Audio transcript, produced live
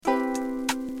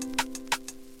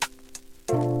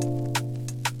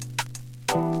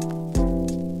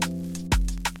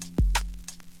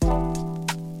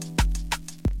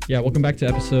Yeah, welcome back to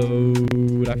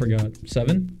episode, I forgot,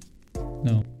 7?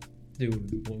 No.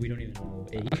 Dude, well, we don't even know.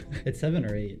 8? It's 7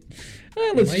 or 8.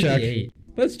 Let's It might check. be 8.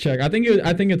 Let's check. I think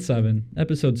it's 7.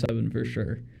 Episode 7 for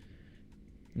sure.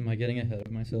 Am I getting ahead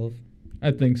of myself?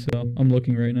 I think so. I'm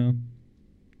looking right now.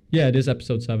 Yeah, it is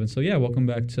episode 7. So yeah, welcome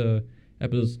back to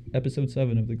episode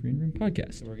 7 of the Green Room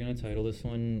Podcast. So we're going to title this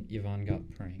one, Yvonne Got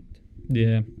Pranked.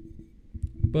 Yeah.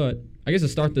 But I guess to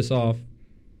start this off,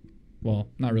 well,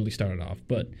 not really start it off,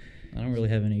 but I don't really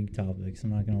have any topics, I'm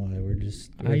not going to lie.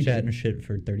 We're chatting shit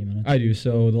for 30 minutes. I do.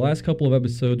 So the last couple of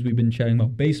episodes we've been chatting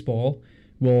about baseball.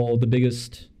 Well, the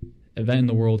biggest event in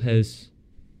the world has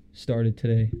started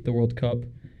today, the World Cup.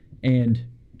 And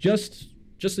just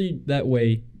that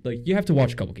way, like, you have to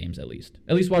watch a couple games at least.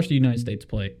 At least watch the United States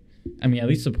play. I mean, at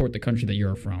least support the country that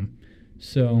you're from.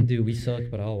 So, dude, we suck,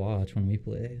 but I'll watch when we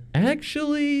play.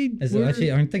 Actually,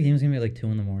 aren't the games gonna be like 2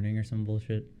 in the morning or some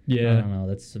bullshit? Yeah, I don't know.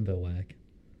 That's a bit whack.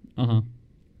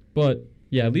 But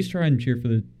yeah, at least try and cheer for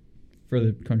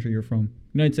the country you're from.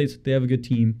 United States, they have a good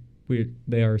team.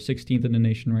 They are 16th in the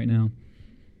nation right now,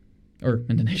 or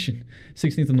in the nation,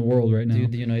 16th in the world right now.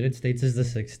 Dude, the United States is the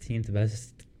 16th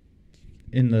best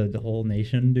in the whole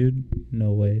nation, dude.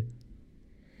 No way.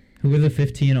 Who are the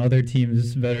 15 other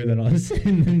teams better than us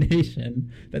in the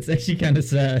nation? That's actually kind of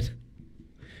sad.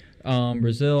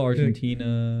 Brazil,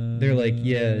 Argentina. They're like,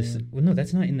 yes. Well, no,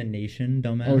 that's not in the nation,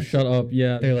 dumbass. Oh, shut up.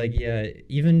 Yeah. They're like, yeah,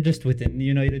 even just within the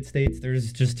United States,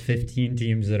 there's just 15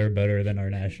 teams that are better than our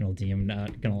national team,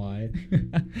 not gonna lie.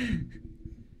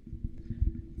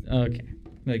 Okay.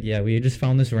 Like, yeah, we just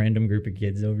found this random group of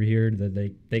kids over here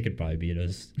that they could probably beat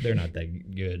us. They're not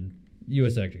that good.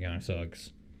 U.S. actually kind of sucks.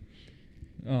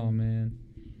 Oh, man.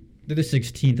 They're the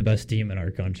 16th best team in our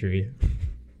country.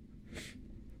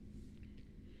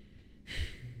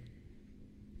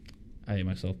 I hate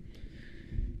myself.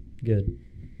 Good.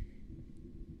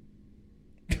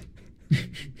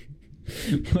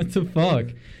 What the fuck?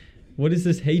 What is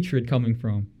this hatred coming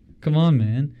from? Come on,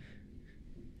 man.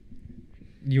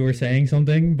 You were saying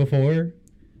something before?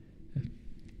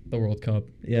 The World Cup.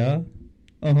 Yeah?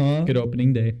 Uh-huh. Good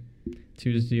opening day.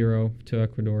 2-0 to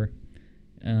Ecuador.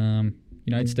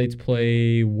 United States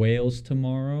play Wales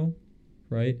tomorrow,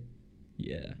 right?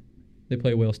 Yeah. They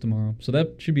play Wales tomorrow. So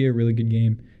that should be a really good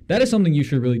game. That is something you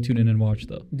should really tune in and watch,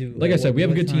 though. Dude, like I said, we have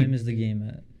a good team. What time is the game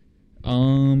at?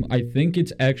 I think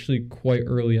it's actually quite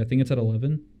early. I think it's at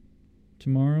 11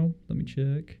 tomorrow. Let me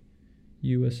check.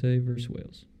 USA versus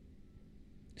Wales.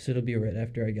 So it'll be right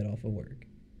after I get off of work.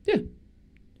 Yeah.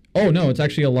 Oh, no, it's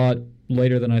actually a lot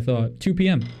later than I thought. 2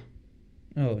 p.m.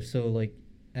 Oh, so like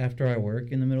after I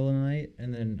work in the middle of the night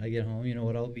and then I get home, you know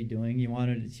what I'll be doing? You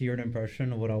wanted to hear an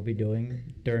impression of what I'll be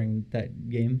doing during that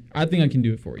game? I think I can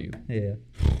do it for you. Yeah.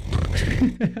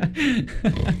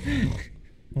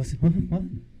 What?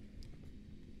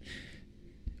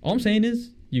 All I'm saying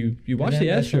is you watch the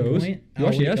Astros. You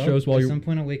watch the Astros while you're... At some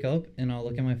point I'll wake up and I'll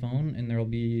look at my phone and there'll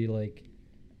be like...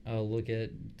 I'll look at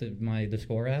the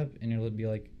score app and it'll be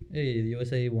like, hey, the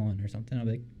USA won or something. I'll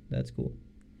be like, that's cool.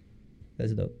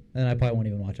 That's dope. And I probably won't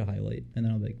even watch a highlight. And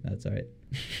then I'll be like, that's all right.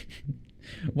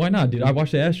 Why not, dude? I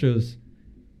watched the Astros.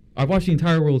 I watched the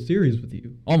entire World Series with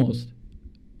you. Almost.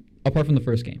 Apart from the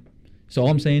first game. So all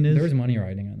I'm saying is... There was money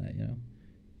riding on that, you know?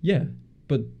 Yeah.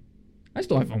 But I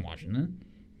still have fun watching that.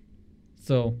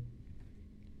 So,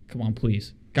 come on,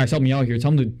 please. Guys, help me out here.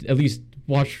 Tell them to at least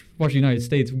watch the United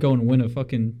States go and win a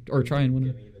fucking... Or try and win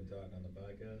a... Can we even talk on the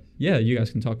podcast? Yeah, you guys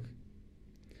can talk.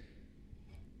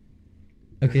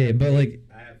 Okay, but like...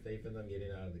 I have faith in them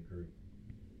getting out of the group.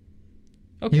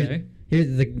 Okay.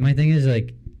 My thing is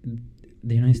like...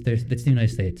 It's the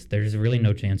United States. There's really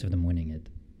no chance of them winning it.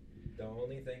 The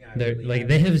only thing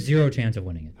they have zero chance of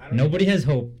winning it. Nobody has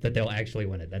hope that they'll actually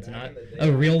win it. That's not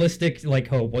a realistic like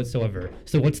hope whatsoever.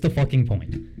 So what's the fucking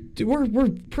point? Dude, we're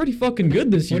pretty fucking good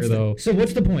this year, though. So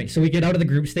what's the point? So we get out of the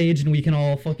group stage and we can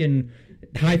all fucking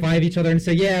high-five each other and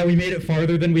say, yeah, we made it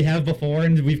farther than we have before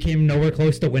and we came nowhere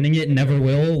close to winning it and never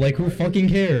will. Like, who fucking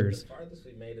cares? The farthest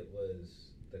we made it was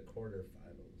the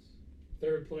quarterfinals.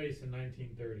 Third place in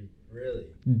 1930. Really?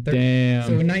 Damn.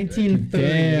 So in 1930,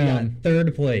 we got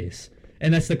third place.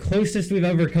 And that's the closest we've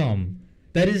ever come.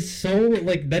 That is so,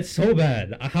 that's so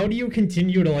bad. How do you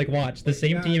continue to, watch the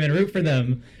same team and root for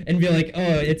them and be like,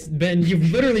 oh,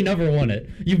 you've literally never won it.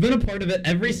 You've been a part of it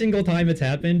every single time it's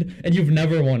happened, and you've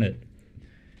never won it.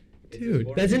 Dude,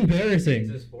 that's embarrassing.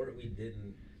 It's a sport we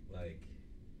didn't,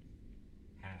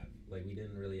 have. We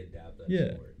didn't really adapt that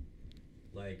sport.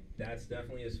 That's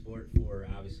definitely a sport for,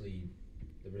 obviously,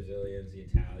 the Brazilians, the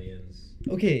Italians.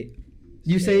 Okay,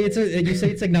 you say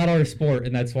it's not our sport,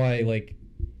 and that's why,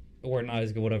 we're not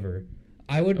as good, whatever.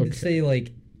 I would say,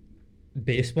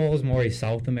 baseball is more a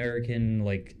South American,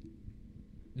 like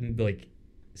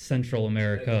Central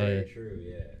America. That's very true,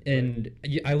 yeah. And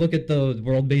I look at the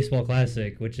World Baseball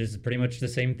Classic, which is pretty much the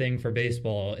same thing for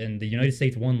baseball, and the United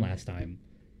States won last time.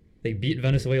 They beat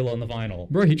Venezuela in the final.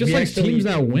 Bro, he just likes teams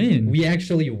that win. We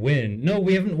actually win. No,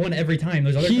 we haven't won every time.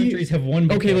 Those other countries have won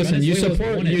before. Okay, listen, you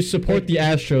support the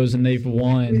Astros, and they've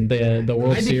won the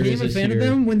World Series this year. I became a fan of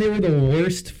them when they were the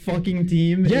worst fucking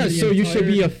team. Yeah, so you should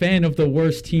be a fan of the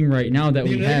worst team right now that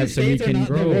we have, so we can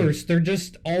grow. The worst. They're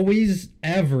just always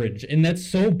average, and that's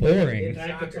so boring.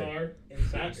 At Qatar,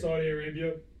 at Saudi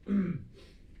Arabia.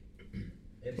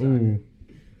 Ooh.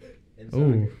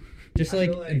 Just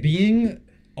like being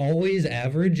always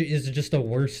average is just the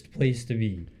worst place to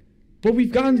be. But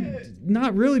we've gone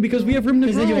not really because we have room to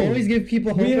grow. Because you always give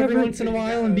people hope every once in a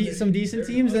while and beat some decent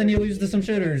teams, then you lose to some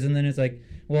shitters, and then it's like,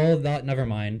 well, never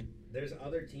mind. There's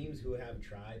other teams who have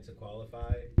tried to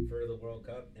qualify for the World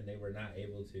Cup and they were not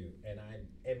able to.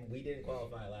 And we didn't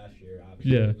qualify last year,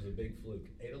 obviously. Yeah. It was a big fluke.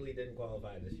 Italy didn't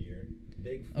qualify this year.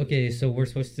 Big fluke. Okay, so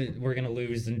we're gonna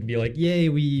lose and be like, yay,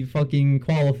 we fucking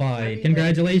qualified.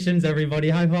 Congratulations, everybody,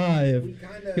 high five. We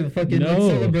Let's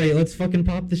celebrate. Let's fucking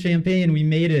pop the champagne. We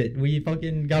made it. We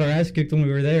fucking got our ass kicked when we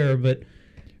were there, but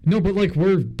no, but like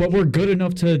we're good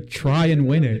enough to try and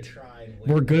win it.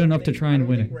 We're good enough to try and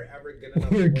win it.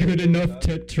 We're good enough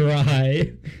to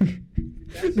try.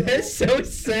 That's so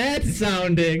sad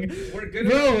sounding. We're good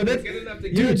enough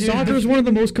to dude, soccer is one of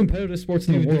the most competitive sports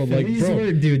in the world.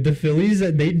 The Phillies,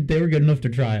 they were good enough to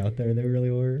try out there. They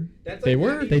really were.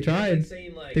 They tried.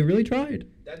 They really tried.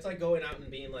 That's like going out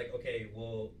and being like, okay,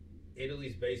 well,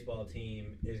 Italy's baseball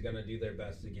team is gonna do their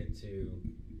best to get to,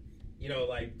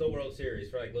 like the World Series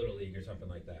for like Little League or something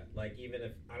like that. Like even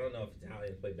if I don't know if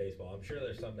Italians play baseball, I'm sure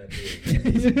there's some that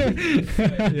do.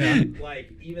 But, yeah.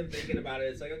 Like even thinking about it,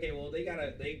 it's like okay, well they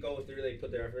go through, they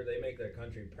put their effort, they make their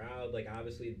country proud. Like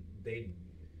obviously they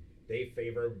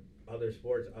favor other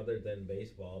sports other than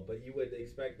baseball, but you would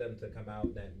expect them to come out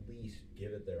and at least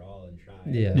give it their all and try.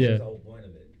 Yeah. That's the whole point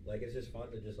of it. Like it's just fun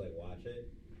to just like watch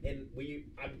it. And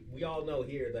we all know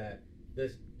here that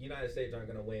this United States aren't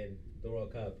gonna win the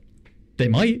World Cup. They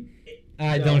might.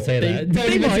 Don't say that.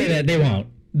 Don't even say that. They won't.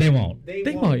 They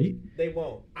might. They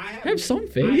won't. I have some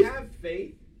faith. I have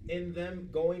faith in them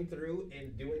going through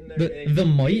and doing their the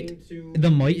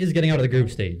might is getting out of the group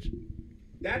stage.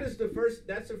 That's the first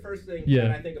thing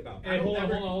that I think about. Hey, hold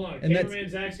on. And Cameraman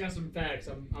Zach's got some facts.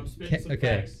 I'm spitting some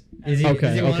facts. Does he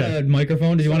want a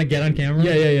microphone? Does he want to get on camera?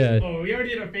 Yeah. Oh, we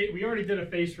already did a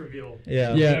face reveal.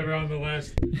 Yeah. Whatever on the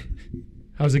last.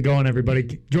 How's it going,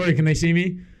 everybody? Jordan, can they see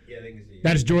me? Yeah, they can see you.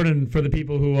 That's Jordan for the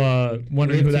people who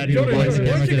wondering who that is.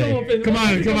 Jordan, Come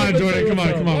on, Jordan. Come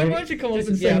on. Why don't you come up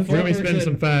and say we're going to be spending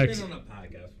some facts. I've been on a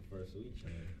podcast before, so we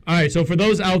can. All right, so for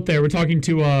those out there, we're talking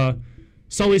to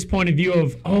Sully's point of view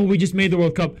of, we just made the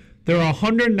World Cup. There are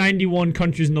 191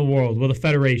 countries in the world with a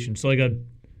federation, so like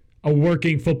a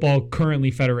working football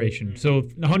currently federation. So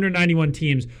 191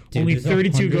 teams, only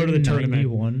 32 go to the tournament.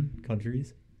 191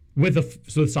 countries? With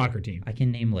a soccer team. I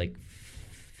can name like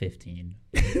 15.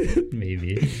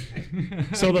 Maybe.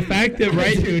 So the fact that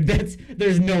dude,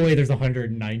 there's no way there's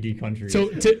 190 countries. So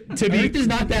to be Earth is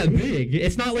not that big.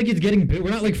 It's not like it's getting big.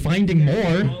 We're not like finding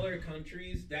more. Smaller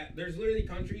countries there's literally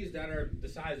countries that are the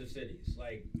size of cities.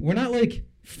 Like we're not like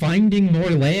finding more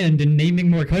land and naming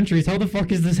more countries. How the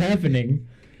fuck is this happening?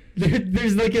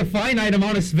 There's like a finite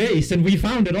amount of space and we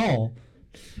found it all.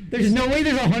 There's no way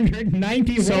there's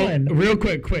 191. So real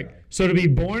quick. So to be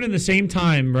born in the same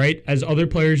time, right, as other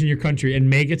players in your country and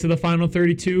make it to the final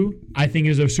 32, I think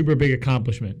is a super big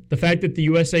accomplishment. The fact that the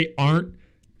USA aren't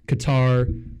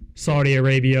Qatar, Saudi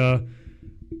Arabia,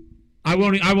 I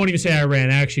won't even say Iran.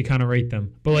 I actually kind of rate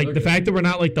them. But like the fact that we're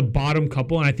not like the bottom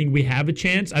couple and I think we have a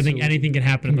chance, I think anything can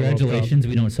happen in the World Cup. Congratulations,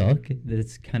 we don't suck.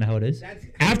 That's kind of how it is.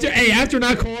 After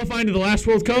not qualifying to the last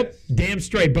World Cup, damn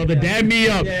straight, brother. Dab me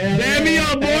up. Dab me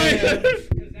up, boy.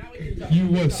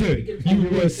 USA. We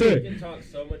can talk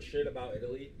so much shit about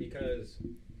Italy because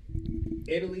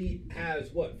Italy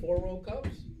has, 4 World Cups?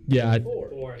 Yeah,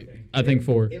 Four, I think. I think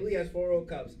 4. Italy has 4 World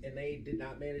Cups, and they did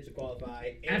not manage to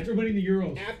qualify. After winning the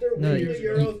Euros. After winning the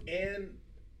Euros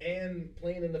and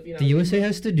playing in the final. The USA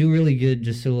has to do really good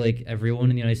just so like everyone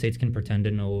in the United States can pretend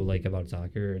to know like about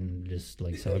soccer and just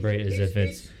like celebrate as if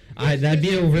it's that'd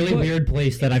be a really weird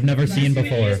place that I've never seen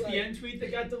before. The ESPN tweet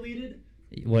that got deleted?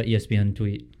 What ESPN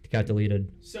tweet got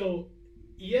deleted? So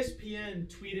ESPN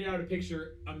tweeted out a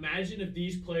picture. Imagine if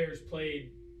these players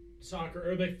played soccer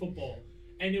or like football.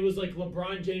 And it was like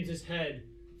LeBron James's head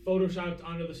photoshopped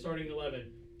onto the starting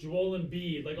 11. Joel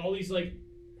Embiid, like all these like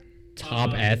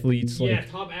top athletes. Like,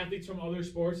 top athletes from other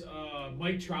sports.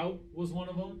 Mike Trout was one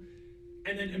of them.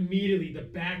 And then immediately the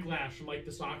backlash from like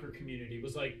the soccer community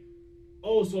was like,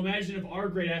 oh, so imagine if our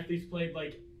great athletes played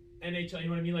like NHL, you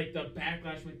know what I mean? Like the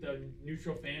backlash with the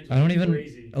neutral fans was I don't even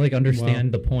crazy. like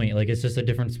understand the point. Like it's just a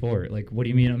different sport. Like what do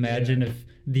you mean? Imagine if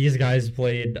these guys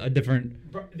played a different.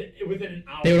 Within an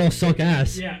hour. They would all suck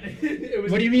ass. Yeah.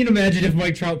 What do you mean? Imagine if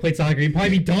Mike Trout played soccer? He'd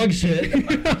probably be dog shit.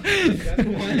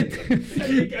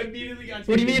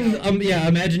 What do you mean? Yeah,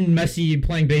 imagine Messi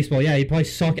playing baseball. Yeah, he'd probably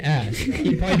suck ass.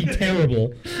 He'd probably be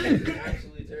terrible.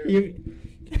 Absolutely terrible.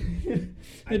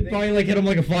 It'd probably like hit him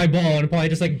like a fly ball and it'd probably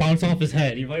just like bounce off his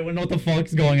head. You probably wouldn't know what the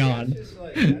fuck's going on.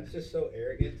 That's just so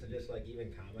arrogant to just like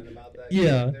even comment about that.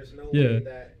 Yeah. There's no way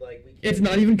that like we can't. It's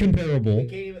not even comparable. We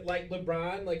can't even like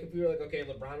LeBron. Like if we were like, okay,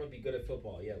 LeBron would be good at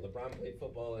football. Yeah, LeBron played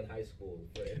football in high school.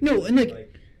 No, and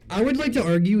like I would like to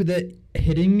argue that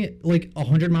hitting like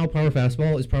 100-mile-per-hour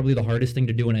fastball is probably the hardest thing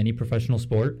to do in any professional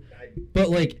sport. But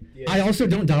like, I also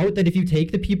don't doubt that if you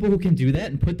take the people who can do that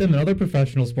and put them in other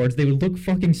professional sports, they would look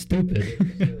fucking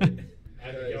stupid.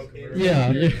 Yeah.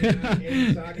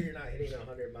 In soccer, you're not hitting a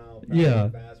 100-mile-per-hour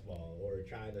fastball or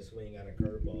trying to swing at a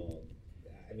curveball.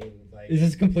 I mean, like this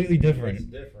is completely different. It's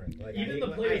different. Like even the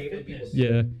play of fitness.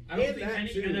 Yeah. I don't think any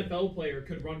NFL player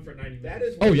could run for 90 minutes. That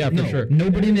is for sure.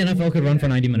 Nobody in the NFL could run for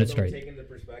 90 minutes straight.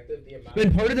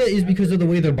 And part of that is because of the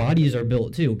way their bodies are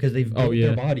built too, because they've built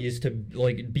their bodies to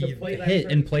like be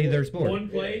hit and play their sport. One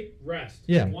play, rest.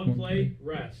 Yeah. One play,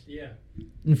 rest. Yeah.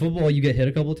 In football, you get hit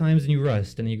a couple times and you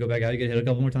rest, and then you go back out, you get hit a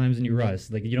couple more times and you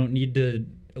rest. Like you don't need to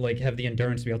like have the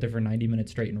endurance to be out there for 90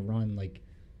 minutes straight and run like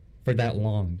for that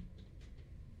long.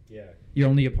 Yeah. You're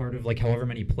only a part of like however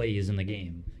many plays in the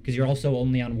game, because you're also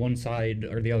only on one side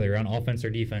or the other. You're on offense or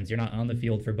defense. You're not on the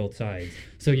field for both sides.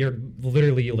 So you're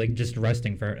literally like just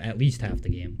resting for at least half the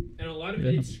game. And a lot of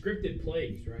it's scripted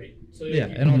plays, right? So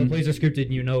and all the plays are scripted.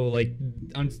 And you know, like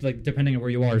depending on where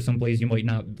you are, some plays you might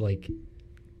not like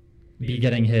be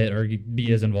getting hit or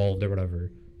be as involved or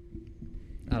whatever.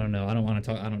 I don't know. I don't want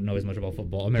to talk. I don't know as much about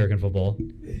football, American football.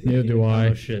 Neither do I.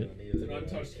 Oh shit. It's an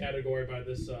untouched category by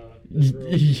this group.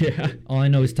 Yeah. All I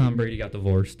know is Tom Brady got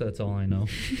divorced. That's all I know.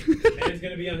 Man's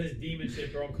gonna be on his demon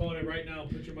shit, bro. I'm calling it right now.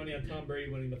 Put your money on Tom Brady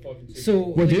winning the fucking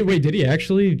Super Bowl. Did he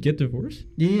actually get divorced?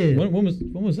 Yeah. When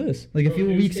was this? Like a few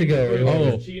weeks ago.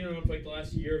 Oh. Cheating on him for like the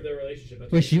last year of their relationship.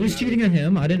 Wait, she was cheating on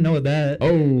him? I didn't know that.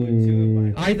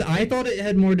 Oh. I thought it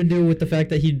had more to do with the fact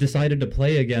that he decided to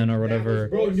play again or whatever.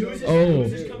 Bro, news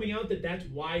is coming out that's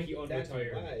why he unretired. That's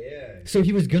why, yeah. So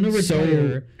he was gonna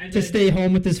retire to stay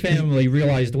home with his family.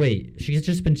 Realized, wait, she's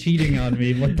just been cheating on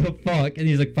me. What the fuck? And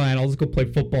he's like, fine, I'll just go play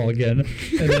football again.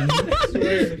 And then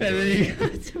he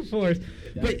got divorced.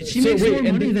 But she makes more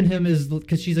money than him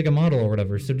because she's like a model or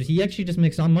whatever. So he actually just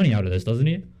makes some money out of this, doesn't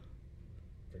he?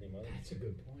 Pretty much. That's a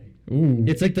good point. Ooh.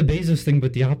 It's like the Bezos thing,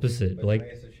 but the opposite. But like, I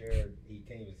guess he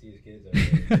can't even see his kids.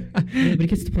 Yeah, but he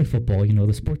gets to play football. You know,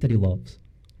 the sport that he loves.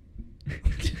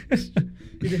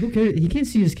 Who cares? He can't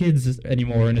see his kids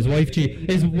anymore, and his wife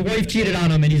cheated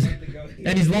on him, and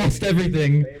he's lost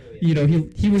everything. You know,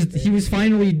 he was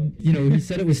finally, you know, he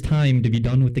said it was time to be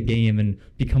done with the game and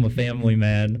become a family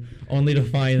man, only to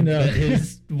find that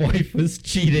his wife was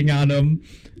cheating on him,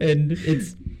 and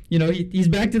it's, you know, he's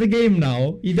back to the game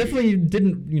now. He definitely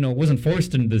wasn't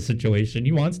forced into this situation.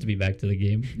 He wants to be back to the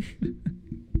game.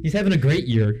 He's having a great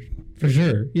year. For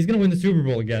sure. He's going to win the Super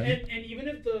Bowl again. And even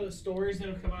if the stories that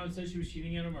have come out and said she was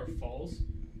cheating on him are false,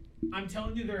 I'm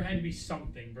telling you there had to be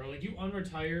something, bro. Like, you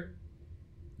unretire,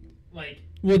 like...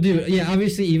 Well, dude, yeah,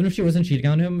 obviously, even if she wasn't cheating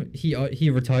on him, he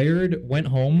retired, went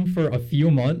home for a few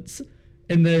months,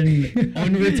 and then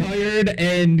unretired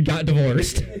and got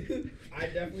divorced. I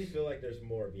definitely feel like there's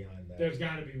more behind that. There's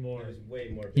got to be more. There's way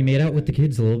more. He made out with the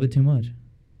kids a little bit too much.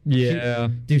 Yeah.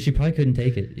 She probably couldn't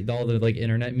take it. All the like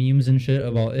internet memes and shit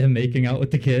about him making out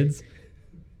with the kids.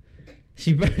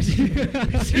 She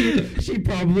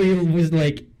probably was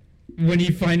like, when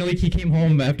he came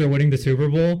home after winning the Super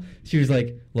Bowl, she was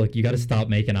like, look, you got to stop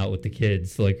making out with the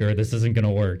kids, like, or this isn't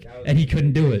gonna work. And he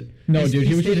couldn't do it. No, dude,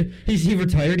 he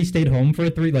retired. He stayed home for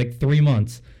 3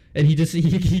 months, and he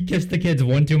kissed the kids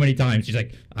one too many times. She's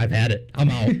like, I've had it. I'm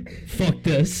out. Fuck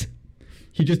this.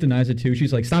 He just denies it too.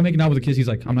 She's like, stop making out with the kids. He's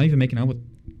like, I'm not even making out with.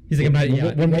 He's like, I'm not.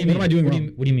 Yeah. What am I doing wrong?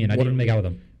 What do you mean? I didn't make out with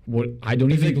him. What? I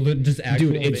don't even. Like, just actual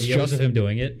dude, it's videos just of him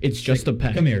doing it. It's just a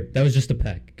peck. Come here. That was just a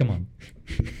peck. Come on.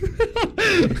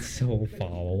 It's so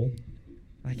foul.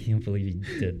 I can't believe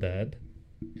he did that.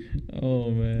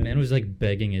 Oh man. Man was like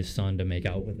begging his son to make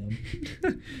out with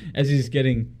him. As he's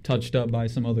getting touched up by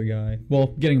some other guy. Well,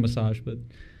 getting a massage, but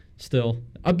still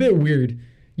a bit weird.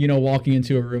 You know, walking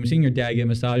into a room, seeing your dad get a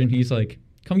massage, and he's like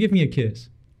Come give me a kiss.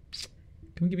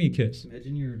 Come give me a kiss.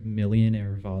 Imagine your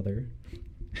millionaire father.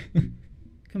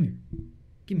 Come here.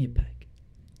 Give me a peck.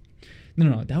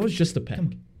 No. That was just a peck. Come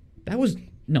on. That was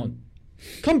no.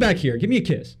 Come back here. Give me a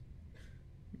kiss.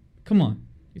 Come on.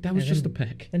 That was just a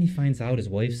peck. Then he finds out his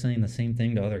wife's saying the same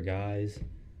thing to other guys.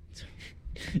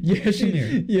 Yeah,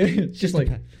 she's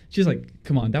like,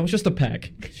 come on. That was just a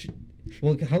peck.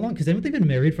 Well, how long? Because haven't they been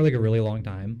married for like a really long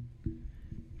time?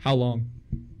 How long?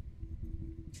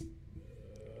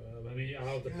 I'll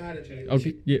have to fact check.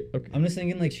 Okay. Yeah. Okay. I'm just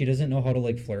thinking like she doesn't know how to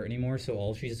like flirt anymore, so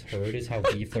all she's heard is how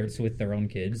he flirts with their own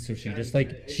kids. So she just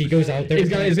like she goes out there. It's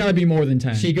got to be more than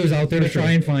 10. She goes out there to For sure.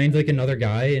 try and find like another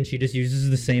guy, and she just uses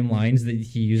the same lines that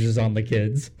he uses on the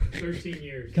kids. 13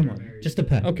 years. Come they're on, married. just a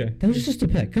pet. Okay. That was just a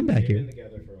pet. Come back They've here. been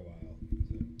together for a while.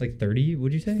 Like 30?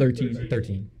 Would you say? 13.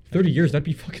 13. 30 years. That'd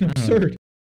be fucking I don't know. absurd.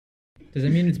 Does that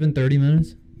mean it's been 30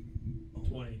 minutes?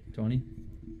 20. 20?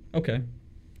 Okay.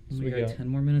 So So we we got got 10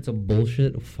 more minutes of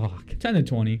bullshit. Oh, fuck. 10 to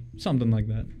 20, something like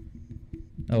that.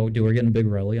 Oh, dude, we're getting Big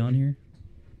Relly on here.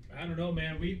 I don't know,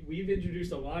 man. We've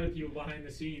introduced a lot of people behind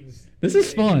the scenes. This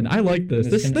is fun. I like this.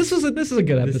 This This is a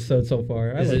good episode so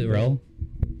far. I Is like it this. Rel?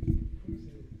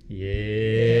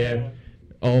 Yeah.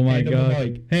 Oh my Hand him the god.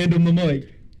 mic. Hand him the mic.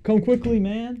 Come quickly,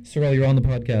 man. Sirel, you're on the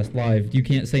podcast live. You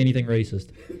can't say anything racist.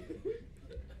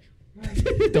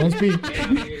 Don't speak.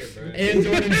 I'm here, bro. And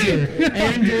Jordan's here.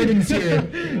 And Jordan's here.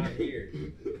 I'm here.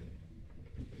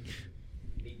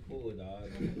 Be cool, dog.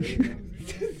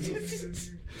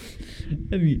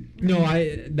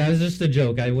 That was just a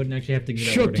joke. I wouldn't actually have to get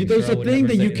Shook, dude, there's a thing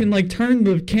that you can like turn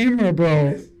the camera,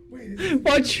 bro. Wait, is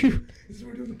Watch you. this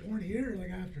we're doing the porn here or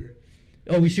like after?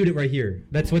 Oh, we shoot it right here.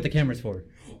 That's what the camera's for.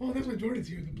 Oh, that's why Jordan's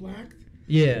here. The black.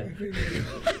 Yeah. My favorite.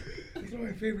 That's one of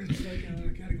my favorite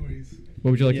like categories.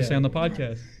 What would you like Yeah. to say on the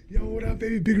podcast? Yo, what up,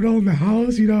 baby? Big Roll in the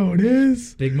house. You know how it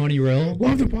is. Big Money Rel.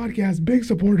 Love the podcast. Big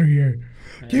supporter here.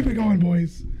 Keep it going,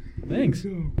 boys. Thanks.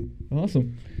 Let's go.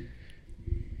 Awesome.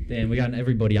 Damn, we got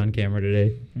everybody on camera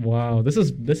today. Wow, this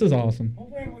is awesome.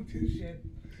 Hopefully I don't look too shit.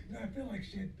 No, I feel like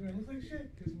shit. Do I look like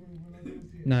shit? Because we're not doing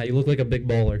here. Nah, you look like a big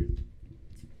baller.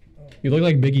 You look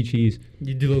like Biggie Cheese.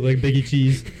 You do look like Biggie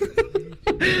Cheese.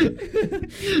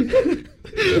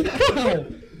 Ow.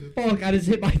 Fuck, I just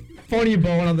hit my funny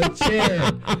bone on the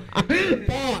chair.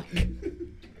 Fuck.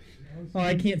 Oh,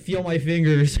 I can't feel my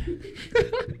fingers.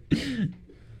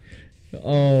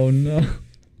 Oh no.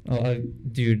 Oh,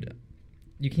 dude,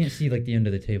 you can't see like the end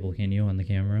of the table, can you, on the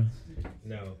camera?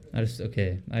 No.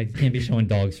 Okay. I can't be showing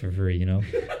dogs for free, you know?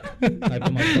 I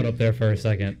put my foot up there for a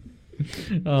second.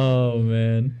 Oh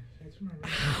man. It's from my right.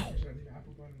 I need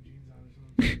apple bottom jeans on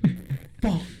or something.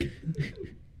 Fuck.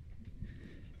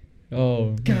 Oh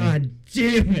man. God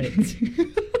damn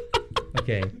it.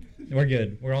 Okay, we're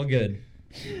good. We're all good.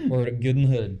 We're good in the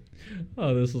hood.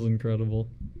 Oh, this is incredible.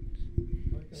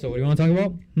 So what do you want to talk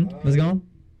about? Let's go on.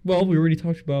 Well, we already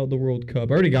talked about the World Cup.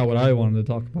 I already got what I wanted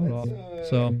to talk about.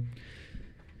 So,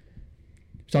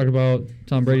 talked about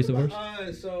Tom Brady's divorce.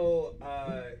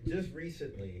 Just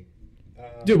recently.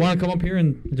 Dude, want to come up here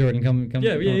and Jordan, come. Yeah, come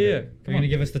yeah, over. yeah. You're Come gonna on.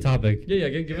 give us the topic.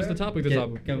 give us the topic.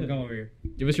 Come Yeah. over here.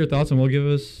 Give us your thoughts, and we'll give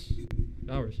us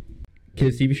ours.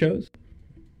 Kids TV shows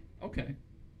Okay.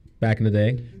 back in the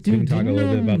day. We can talk a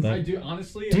little bit about that. do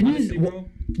honestly.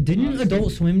 Didn't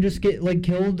Adult Swim just get like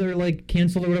killed or like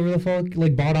canceled or whatever the fuck,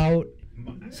 like bought out,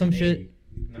 some shit,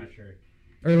 Not sure.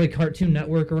 or like Cartoon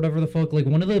Network or whatever the fuck? Like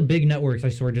one of the big networks, I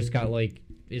swear, just got like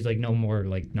is like no more,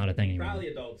 like not a thing anymore. Probably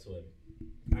Adult Swim.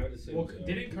 I would assume. Well, so.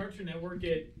 didn't Cartoon Network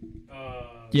get?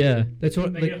 Yeah. That's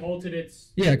what. They Like, get halted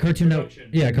its. yeah, Cartoon Network.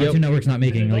 production. Yeah, Cartoon Yep. Network's not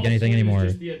making And like Adult anything Swim is anymore.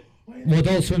 just the- Well,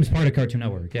 Adult Swim's part of Cartoon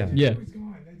Network. Yeah. Yeah. It's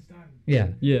gone. It's done. Yeah.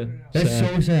 Yeah. That's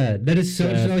Sad. so sad. That is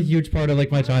such Sad. a huge part of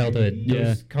like my childhood. Yeah.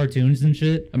 Those cartoons and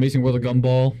shit. Amazing World of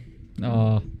Gumball.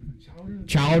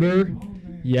 Chowder. Oh,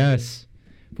 man. Yes.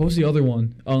 What was the other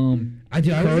one? I was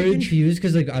like, Courage. confused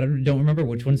because like I don't remember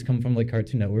which ones come from like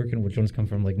Cartoon Network and which ones come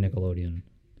from like Nickelodeon.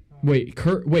 Wait,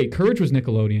 Courage was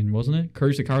Nickelodeon, wasn't it?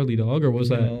 Courage the Cowardly Dog, or was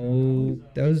that? No,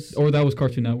 that was Or that was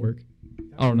Cartoon Network.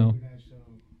 I don't know. That show.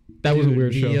 That was a Dude,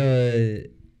 weird show.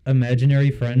 The Imaginary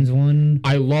Friends one.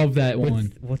 I love that With-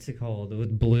 one. What's it called?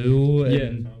 With Blue Yeah.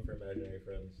 and Song for Imaginary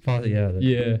Friends. Yeah.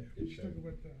 Yeah. Good Let's show. talk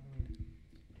about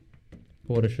the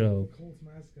What a show. Colts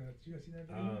mascot. Did you guys see that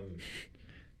video?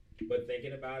 But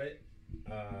thinking about it,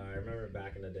 I remember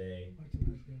back in the day, What's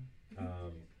the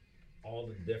mascot? all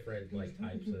the different like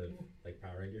types of like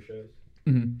Power Ranger shows.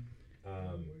 hmm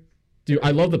Um, Dude, I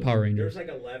love the Power there Rangers. was like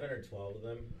 11 or 12 of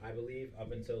them, I believe,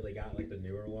 up until they got like the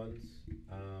newer ones.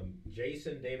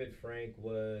 Jason David Frank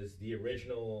was the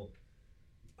original.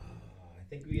 I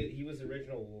think he was the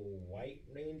original White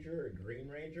Ranger or Green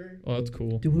Ranger. Oh, that's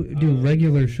cool. Dude,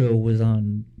 regular show was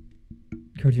on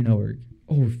Cartoon Network.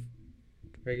 Oh,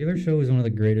 Regular show is one of the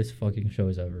greatest fucking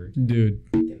shows ever. dude.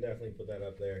 You can definitely put that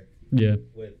up there. Yeah.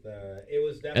 With it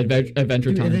was definitely Adventure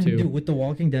Dude, Time and then, too. dude, with The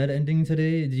Walking Dead ending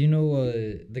today, do you know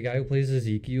the guy who plays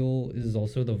Ezekiel is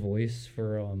also the voice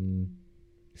for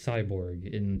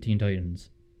Cyborg in Teen Titans,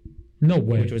 No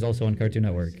way. which was also on Cartoon My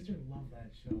Network. sister loved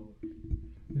that show.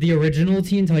 The original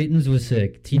Teen Titans was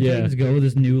sick. Teen Yeah. Titans Go,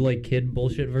 this new like kid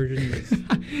bullshit version, is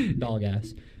dog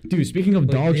ass. Dude, speaking of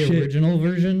Like, dog the shit. original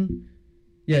version,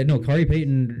 yeah, no, Kari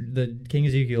Payton, the King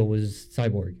Ezekiel was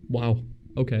Cyborg. Wow.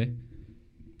 Okay.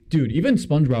 Dude, even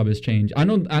SpongeBob has changed. I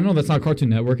know that's not Cartoon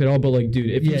Network at all, but like, dude,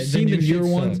 if Yeah, you've the seen the new shit newer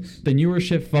ones, sucks. the newer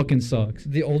shit fucking sucks.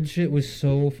 The old shit was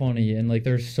so funny, and like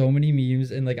there's so many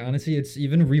memes, and like honestly, it's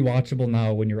even rewatchable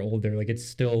now when you're older. Like it's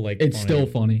still like It's funny. still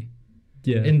funny.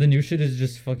 Yeah. And the new shit is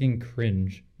just fucking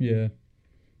cringe. Yeah.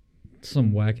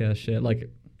 Some whack ass shit. Like,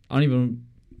 I don't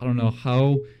know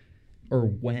how or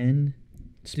when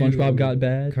SpongeBob Dude, got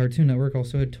bad. Cartoon Network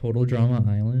also had Total Drama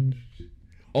Island.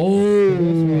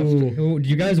 Oh, Do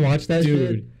you guys watch that shit?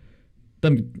 dude.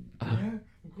 Them. Yeah,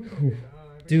 of course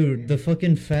I did. Dude, the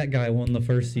fucking fat guy won the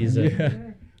first season. Yeah.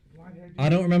 Blonde hair, I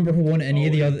don't remember who won any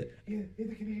of the other. Yeah, the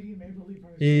Canadian Maple Leaf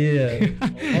Artist.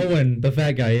 Yeah. Owen, the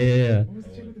fat guy. Yeah. What was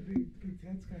the chick with the big tits?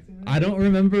 Can I say that? I don't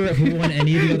remember who won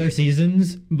any of the other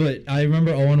seasons, but I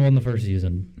remember Owen won the first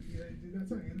season. Yeah, dude, that's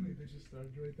how anime bitches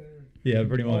started right there. Yeah,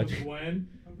 pretty Oh, much. Gwen.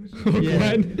 I'm pretty sure-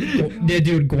 Yeah. Gwen? Yeah,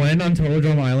 dude, Gwen on Total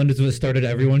Drama Island is what started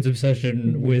everyone's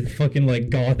obsession with fucking like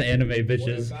goth anime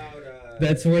bitches. What about,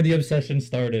 That's where the obsession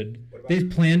started. What about- They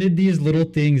planted these little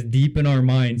things deep in our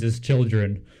minds as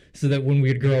children, so that when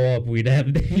we'd grow up, we'd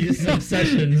have these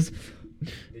obsessions.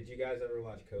 Did you guys ever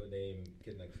watch Codename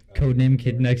Kid Next? Codename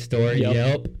Kid Next Door. Yep.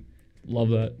 Yep. Love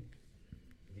that.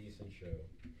 Decent show.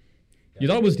 You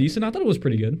thought it was decent? I thought it was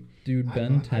pretty good. Dude, I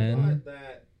Ben thought 10.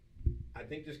 that I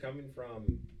think just coming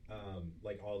from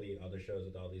like all the other shows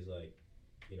with all these like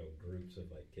groups of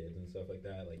like kids and stuff like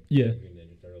that, like Yeah. Green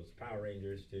Ninja Turtles, Power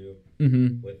Rangers too,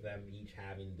 Mm-hmm. with them each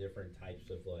having different types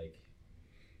of like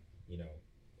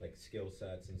like skill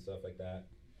sets and stuff like that.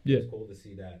 Yeah. It's cool to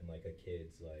see that in like a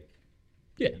kid's like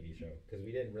Yeah. TV show because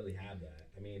we didn't really have that.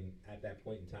 I mean, at that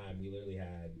point in time, we literally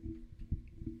had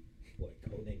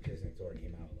Codename Kid Next Door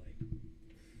came out like.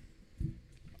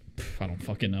 I don't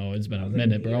fucking know. It's been I a was, like,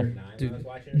 minute, 8 or bro. 9 when I Dude, was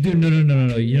watching the Dude, show.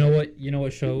 no. You know what? You know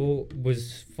what show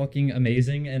was fucking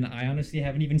amazing, and I honestly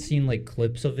haven't even seen like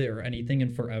clips of it or anything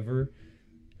in forever.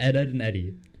 Ed and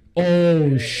Eddie.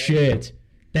 Oh shit.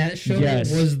 That show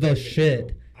Yes. was the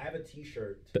shit. I have a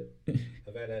T-shirt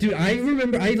of Ed, Ed, Dude,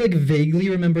 Ed. I like vaguely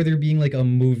remember there being like a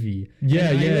movie. Yeah,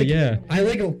 And I, yeah, like, yeah. I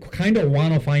like kind of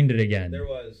want to find it again.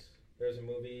 There's a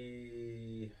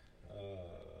movie.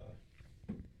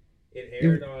 It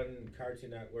aired on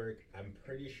Cartoon Network. I'm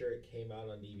pretty sure it came out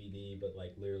on DVD, but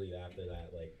like literally after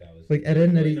that, like that was Like Ed, there was Ed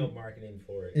and really Eddie- no marketing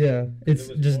for it. Yeah, it's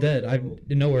It was just more dead. I so-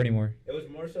 didn't know where anymore. It was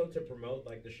more so to promote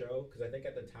like the show because I think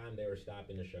at the time they were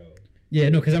stopping the show. Yeah,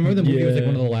 no, because I remember the movie was like Yeah.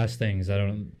 one of the last things. I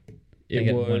don't think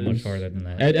it went much farther than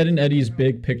that. Ed and Eddie's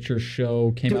Big Picture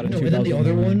show came out in No, 2009. and then the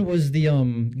other one was the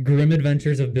Grim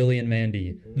Adventures of Billy and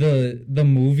Mandy. The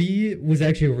movie was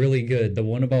actually really good. The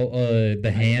one about the I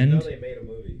hand. know they made a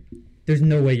movie. There's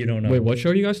no way you don't know. Wait, what show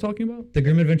are you guys talking about? The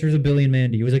Grim Adventures of Billy and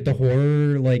Mandy. It was like the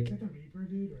horror, like Is that the Reaper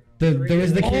dude or no? there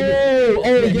was the kid.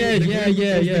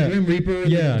 The Grim Reaper.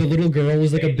 Yeah. The little girl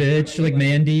was like a bitch, like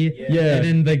Mandy. Yeah. And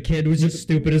then the kid was just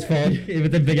stupid as fuck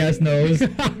with the big ass nose.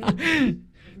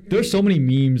 There's so many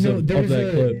memes No, of there was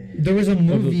that clip. there was a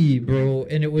movie, bro,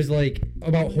 and it was like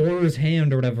about horror's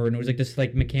hand or whatever, and it was like this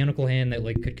like mechanical hand that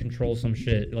like could control some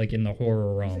shit like in the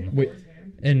horror realm. Wait,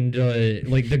 And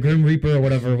like the Grim Reaper or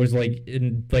whatever was like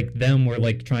in like them were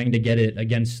like trying to get it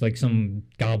against like some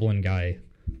goblin guy.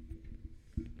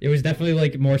 It was definitely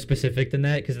like more specific than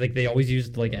that because like they always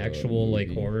used like actual like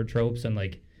movie. horror tropes and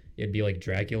like it'd be like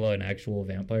Dracula and actual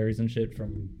vampires and shit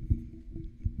from.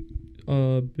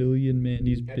 Billy and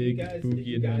Mandy's Did Big you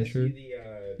Boogie guys Adventure. see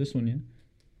the? This one, yeah.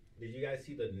 Did you guys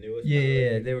see the newest?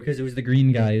 Yeah, they were because it was the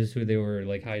green guys who they were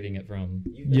like hiding it from.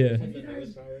 Yeah. Seen the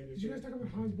newest Power Rangers Did you guys movie? talk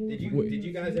about Hasbro? Did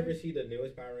you guys ever see the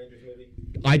newest Power Rangers movie?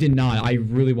 I did not. I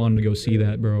really wanted to go see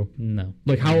that, bro. No,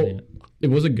 Like how? It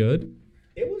was it good?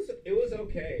 It was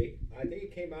okay. I think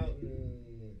it came out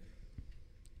in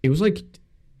It was like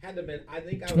had to been. I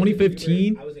think I was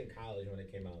 2015? I was in college when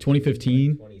it came out.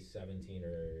 2015? 2017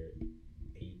 or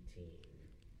 18.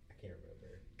 I can't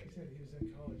remember. He said he was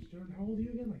in college. Jordan, how old are you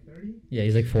again? Like 30? Yeah,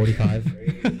 he's like 45.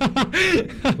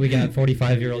 We got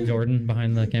 45-year-old Jordan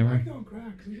behind the camera. Crack don't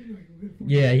crack. 'cause we could be like a good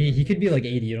 40 Yeah, he could be like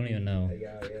 80. You don't even know.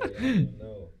 Yeah, I don't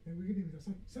know. And we could even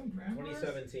some grandmas.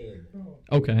 2017. Bro,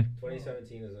 Okay.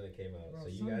 2017 is when it came out. Bro, So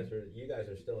you some- guys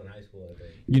are still in high school, I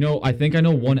think. You know, I think I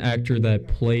know one actor that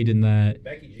played in that.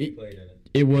 Becky G played in it.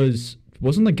 It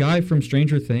wasn't the guy from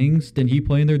Stranger Things? Didn't he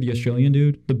play in there? The Australian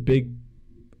dude, the big.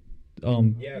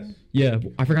 Yes. Yeah,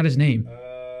 I forgot his name.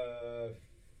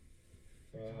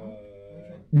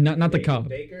 Not the cop.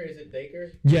 Daker, is it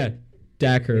Daker? Yeah,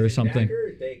 Dacker or Is it something. Dacker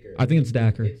or Daker? I think it's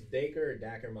Dacker. It's Daker or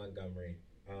Dacker Montgomery.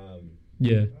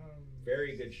 Yeah.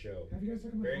 Very good show. Have you guys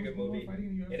talked about Very good football movie. fighting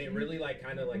in the UFC? And it really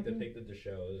kind of depicted the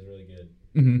show. It was really good.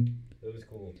 Mhm. It was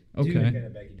cool. Okay. Big fan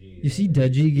of Becky G. You see,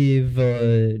 Deji gave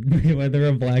Mayweather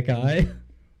a black eye.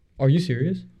 Are you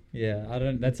serious? Yeah, I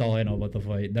don't. That's all I know about the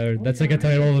fight. That's like a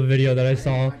title of a video that I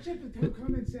saw. watched it, the top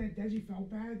comment said Deji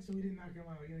felt bad, so he didn't knock him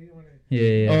out. You know, he didn't want to.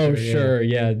 Yeah. Oh, sure.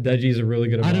 Yeah, Deji's a really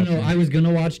good. I don't know. boxer. I was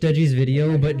gonna watch Deji's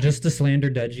video, but just to slander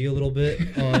Deji a little bit,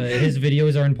 his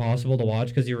videos are impossible to watch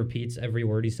because he repeats every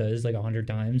word he says like 100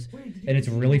 times, and it's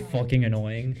really fucking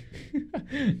annoying.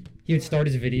 He would start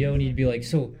his video and he'd be like,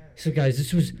 "So guys,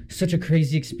 this was such a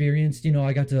crazy experience. You know,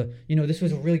 I got to, this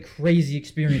was a really crazy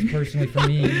experience personally for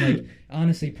me. And, like,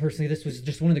 honestly, personally, this was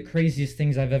just one of the craziest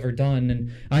things I've ever done.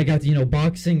 And I got to,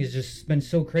 boxing has just been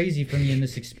so crazy for me in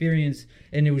this experience.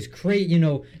 And it was great,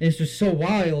 and it's just so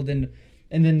wild. And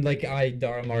then, like,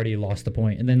 I'm already lost the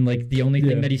point. And then, like, the only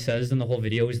thing that he says in the whole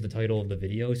video is the title of the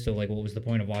video. So, like, what was the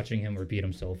point of watching him repeat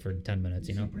himself for 10 minutes,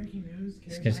 Breaking news.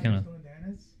 It's just kind of...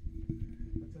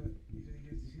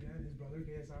 You see that? His brother,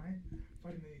 KSI,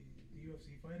 fighting the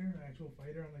UFC fighter, an actual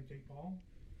fighter, unlike Jake Paul.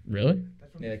 Really?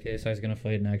 That's from Yeah, KSI's going to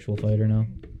fight an actual fighter now.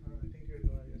 I think it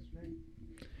was yesterday.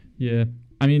 Yeah.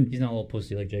 I mean, He's not a little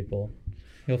pussy like Jake Paul.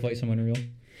 He'll fight someone real.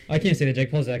 I can't say that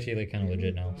Jake Paul's actually like kind of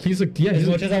legit now. he's like, yeah. As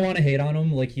much as I want to hate on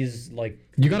him, like he's like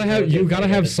You gotta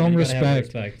have some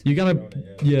respect. You gotta,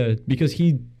 yeah, because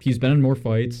he's been in more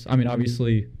fights. I mean,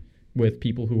 obviously, with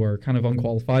people who are kind of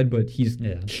unqualified, but he's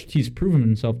proven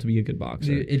himself to be a good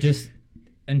boxer. Dude, it just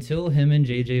until him and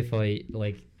JJ fight,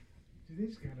 like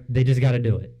Dude, they just gotta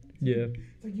do it. Yeah.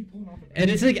 It's like you pulling off a And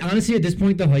it's like honestly at this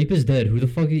point the hype is dead. Who the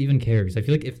fuck even cares? I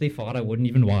feel like if they fought, I wouldn't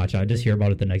even watch. I'd just hear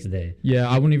about it the next day. Yeah,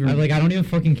 I wouldn't even. I don't even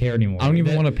fucking care anymore. I don't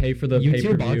even That- want to pay for the YouTube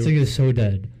pay-per-view. boxing is so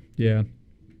dead. Yeah.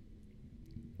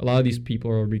 A lot of these people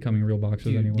are becoming real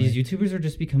boxers Dude, anyway. these YouTubers are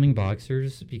just becoming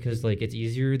boxers because like it's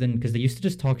easier than because they used to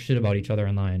just talk shit about each other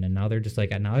online and now they're just like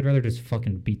now I'd rather just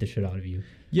fucking beat the shit out of you.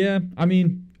 Yeah, I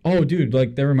mean, oh, dude,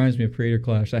 like that reminds me of Creator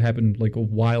Clash. That happened like a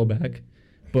while back,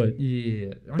 but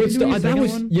Yeah, but still, that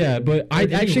was yeah. But I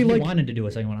actually he like wanted to do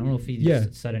a second one. I don't know if he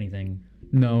said anything.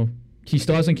 no. He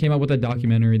still hasn't came out with that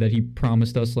documentary that he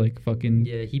promised us like fucking.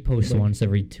 Yeah, he posts once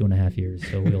every 2.5 years,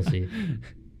 so we'll see.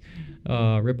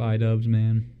 Rip iDubbbz,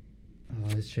 man.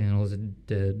 Oh, his channel is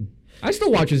dead. I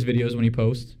still watch his videos when he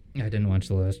posts. I didn't watch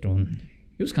the last one.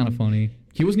 It was kind of funny.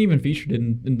 He wasn't even featured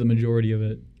in the majority of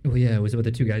it. Well, yeah, it was about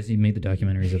the two guys he made the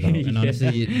documentaries about. And Yeah.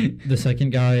 honestly, the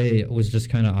second guy was just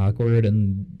kind of awkward,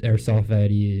 and Airsoft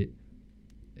Addy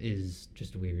is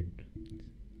just weird.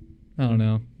 I don't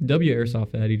know.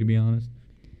 Airsoft Addy, to be honest.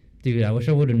 Dude, I wish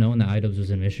I would have known that iDubbbz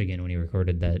was in Michigan when he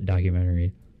recorded that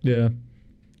documentary. Yeah.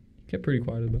 Kept pretty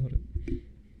quiet about it.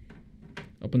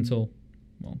 Up until,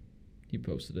 well, he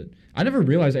posted it. I never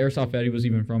realized Airsoft Addy was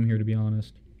even from here, to be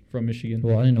honest. From Michigan.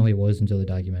 Well, I didn't know he was until the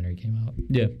documentary came out.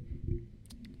 Yeah.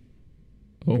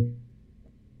 Oh.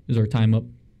 Is our time up?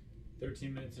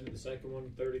 13 minutes into the second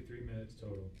one, 33 minutes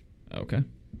total. Okay.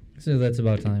 So that's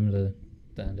about time to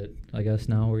end it, I guess.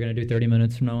 Now we're going to do 30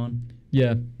 minutes from now on.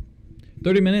 Yeah.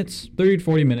 30 minutes, 30 to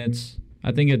 40 minutes.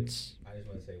 I think it's... I just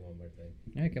want to say one more thing.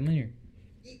 All right, come in here.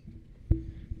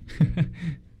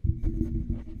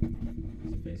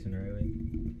 Is it facing the right way?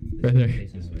 Right there.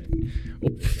 This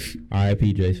way.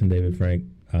 R.I.P. Jason David Frank,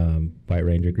 White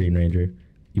Ranger, Green Ranger.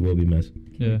 You will be missed.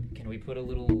 Yeah. Can we put a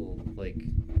little, like,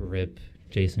 rip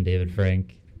Jason David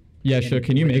Frank? Yeah, sure.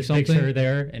 Can you with make his picture something?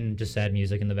 there and just sad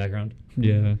music in the background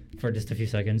Yeah. for just a few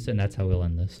seconds, and that's how we'll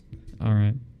end this. All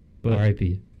right. But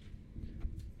R.I.P.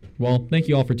 Well, thank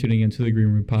you all for tuning into the Green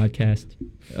Room podcast.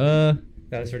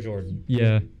 That was for Jordan.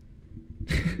 Yeah.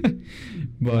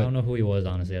 But I don't know who he was,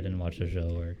 honestly. I didn't watch the show.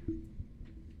 Or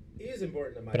He is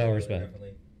important to my But I'll family, respect.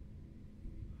 definitely.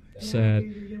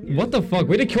 sad. What the fuck?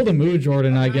 Way to kill the mood,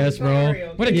 Jordan, I I'm guess, sorry, bro.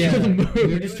 okay. Way to kill the mood. We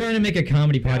were just trying to make a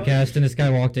comedy podcast, and this guy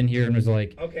walked in here and was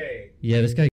like, Okay, "Yeah,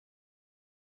 this guy."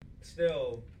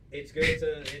 still, it's good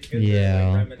to Yeah.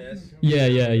 like, reminisce. Yeah.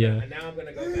 And now I'm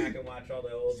gonna go back and watch all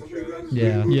the old shows.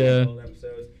 Yeah. Yeah. Old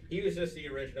episodes. He was just the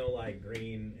original like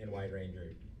Green and White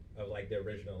Ranger of like the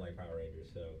original like Power Rangers.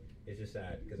 So it's just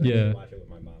sad because I used Yeah. to watch it with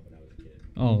my mom when I was a kid.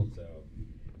 Oh. So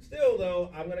show though.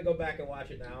 I'm gonna go back and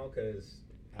watch it now because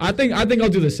I think I'll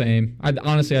do the same.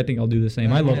 Honestly, I think I'll do the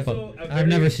same. I love also fun. a I've very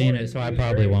never seen important- it, so I he was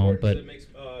probably very won't, important but-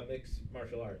 to mixed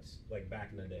martial arts like back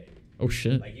in the day. Oh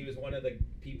shit. Like he was one of the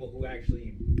people who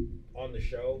actually on the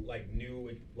show like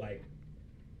knew like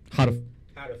How to?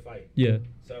 how to fight. Yeah.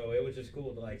 So it was just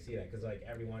cool to like see that because like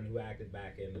everyone who acted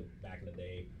back in the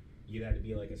day, you'd have to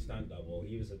be like a stunt double.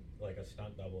 He was like a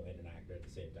stunt double and an actor at the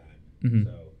same time. Mhm.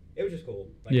 So it was just cool.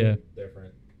 Like, Yeah.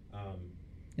 Different.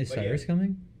 Is But Cyrus yeah.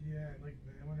 coming? Yeah, like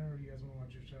whenever you guys want to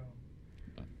watch your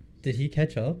show. Did he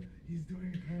catch up? He's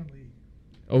doing it currently.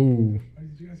 Oh.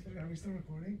 Are we still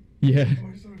recording? Yeah. Oh,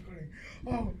 we're still recording.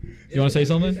 Oh, You want to say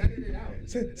something?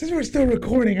 since we're still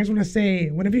recording, I just want to say,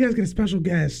 whenever you guys get a special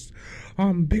guest,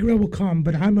 Big Red will come,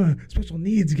 but I'm a special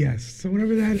needs guest. So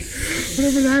whenever that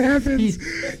happens,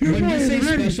 you're When you fine, say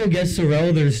ready. special guest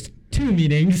Sirel, there's 2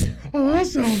 meanings. Oh,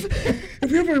 also, if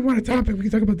you ever want a topic, we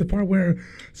can talk about the part where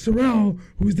Sirel,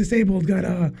 who's disabled, got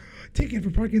a ticket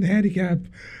for parking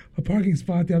a parking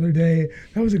spot the other day.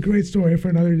 That was a great story for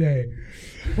another day.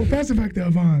 We'll pass it back to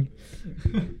Yvonne.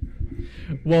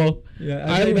 Well,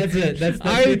 Yeah, I think that's it. That's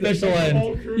I- the official The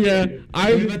whole end. crew yeah,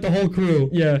 did. We met the whole crew.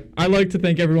 Yeah, I'd like to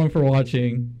thank everyone for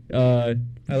watching. I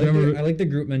Remember- like the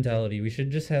group mentality. We should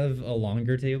just have a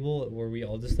longer table where we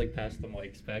all just like pass the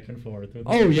mics back and forth. With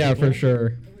Oh yeah, people. for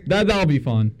sure. That'll be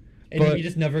fun. And But we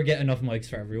just never get enough mics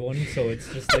for everyone, so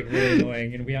it's just like really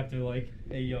annoying. And we have to like,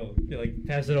 hey yo, like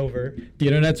pass it over. the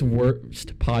internet's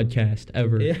worst podcast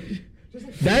ever. Yeah.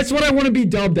 That's what I want to be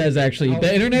dubbed as. Actually, Oh,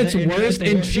 the internet's the worst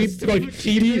and worst- cheap, like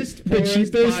cheapest, the poorest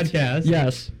cheapest podcast.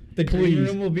 Yes, The Green please.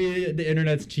 Room will be the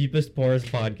internet's cheapest, poorest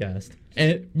podcast.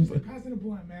 And Pass it a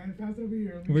blunt, man. Pass it over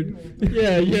here.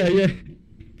 yeah.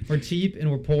 We're cheap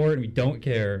and we're poor and we don't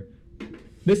care.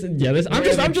 I'm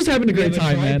just having a great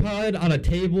time, We have a man. tripod on a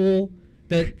table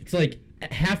that's like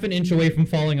half an inch away from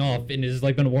falling off and has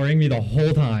like been worrying me the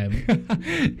whole time. Half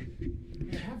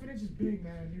an inch is big,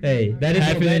 man. Hey, that is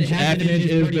Half an inch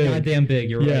is pretty big. goddamn big.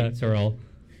 You're Yeah. right, Sorrel.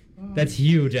 That's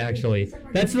huge, actually.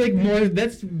 That's like more.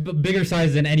 That's bigger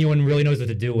size than anyone really knows what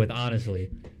to do with. Honestly,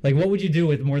 like what would you do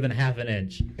with more than half an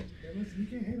inch? Yeah, listen, you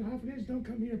can't handle half an inch. Don't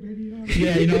come here, baby. You know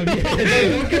Yeah, you know. What I mean?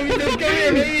 Don't come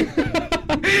here,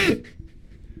 baby.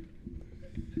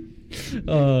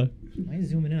 Why are you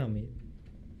zooming in on me?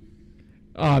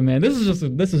 Oh man, this is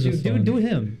just fun. Do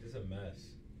him. It's a mess.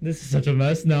 This is such a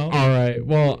mess now. All right.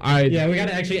 Well, Yeah, we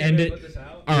gotta actually end it. Put this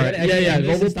out? All right. We gotta Yeah. end this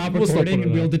We'll and stop we'll recording, putting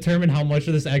and it we'll out. determine how much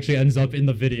of this actually ends up in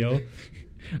the video.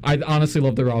 I honestly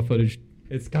love the raw footage.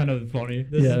 It's kind of funny.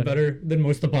 This Yeah. is better than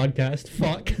most of the podcast.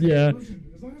 Fuck. Yeah. Listen,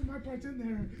 as long as my part's in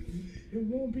there, it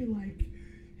won't be like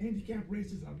handicap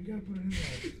racism. You gotta put it in there.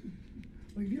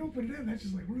 Like if you don't put it in, that's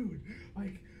just like rude.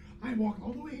 Like I walked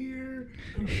all the way here,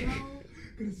 could have fell,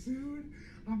 could have sued.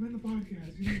 I'm in the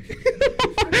podcast. You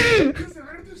know? Listen,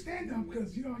 I don't do stand up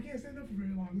because I can't stand up for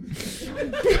very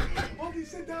long. All these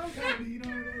sit down comedy, you know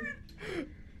what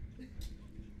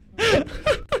it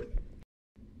is.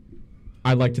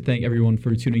 I'd like to thank everyone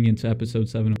for tuning in to episode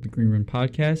 7 of the Green Room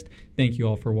Podcast. Thank you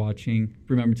all for watching.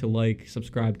 Remember to like,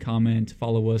 subscribe, comment,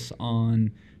 follow us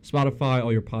on Spotify,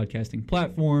 all your podcasting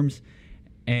platforms,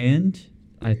 and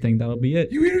I think that'll be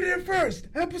it. You heard it here first.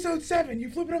 Episode 7. You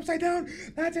flip it upside down.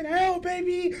 That's an L,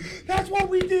 baby. That's what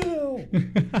we do.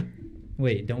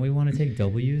 Wait, don't we want to take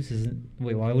W's?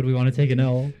 Wait, why would we want to take an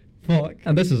L? Fuck.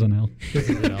 And this is an L. This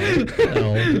is an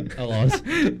L. L loss.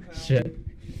 Shit.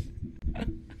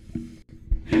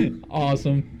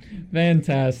 Awesome.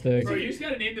 Fantastic. Bro, you just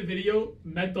gotta name the video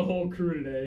 "Met the Whole Crew Today."